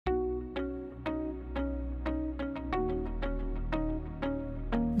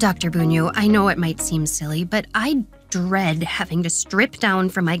Dr. Bunio, I know it might seem silly, but I dread having to strip down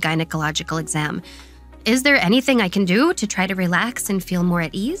from my gynecological exam. Is there anything I can do to try to relax and feel more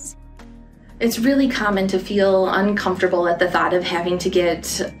at ease? It's really common to feel uncomfortable at the thought of having to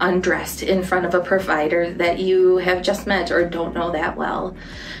get undressed in front of a provider that you have just met or don't know that well.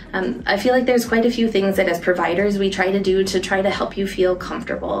 I feel like there's quite a few things that as providers we try to do to try to help you feel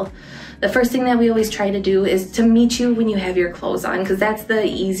comfortable. The first thing that we always try to do is to meet you when you have your clothes on, because that's the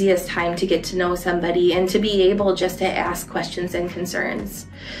easiest time to get to know somebody and to be able just to ask questions and concerns.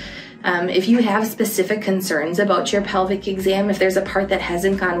 If you have specific concerns about your pelvic exam, if there's a part that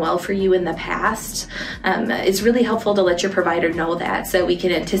hasn't gone well for you in the past, it's really helpful to let your provider know that so that we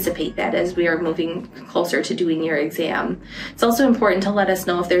can anticipate that as we are moving closer to doing your exam. It's also important to let us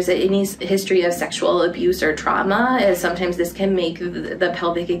know if there's any history of sexual abuse or trauma, as sometimes this can make the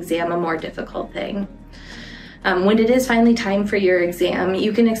pelvic exam a more difficult thing. When it is finally time for your exam,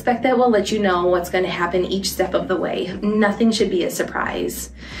 you can expect that we'll let you know what's going to happen each step of the way. Nothing should be a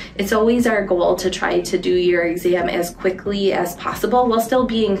surprise. It's always our goal to try to do your exam as quickly as possible while still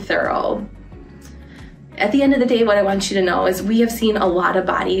being thorough. At the end of the day, what I want you to know is we have seen a lot of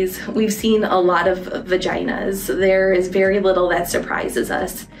bodies. We've seen a lot of vaginas. There is very little that surprises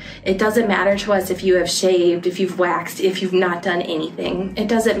us. It doesn't matter to us if you have shaved, if you've waxed, if you've not done anything. It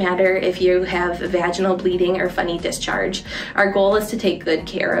doesn't matter if you have vaginal bleeding or funny discharge. Our goal is to take good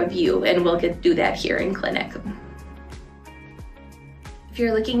care of you, and we'll do that here in clinic. If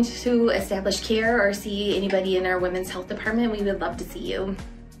you're looking to establish care or see anybody in our women's health department, we would love to see you.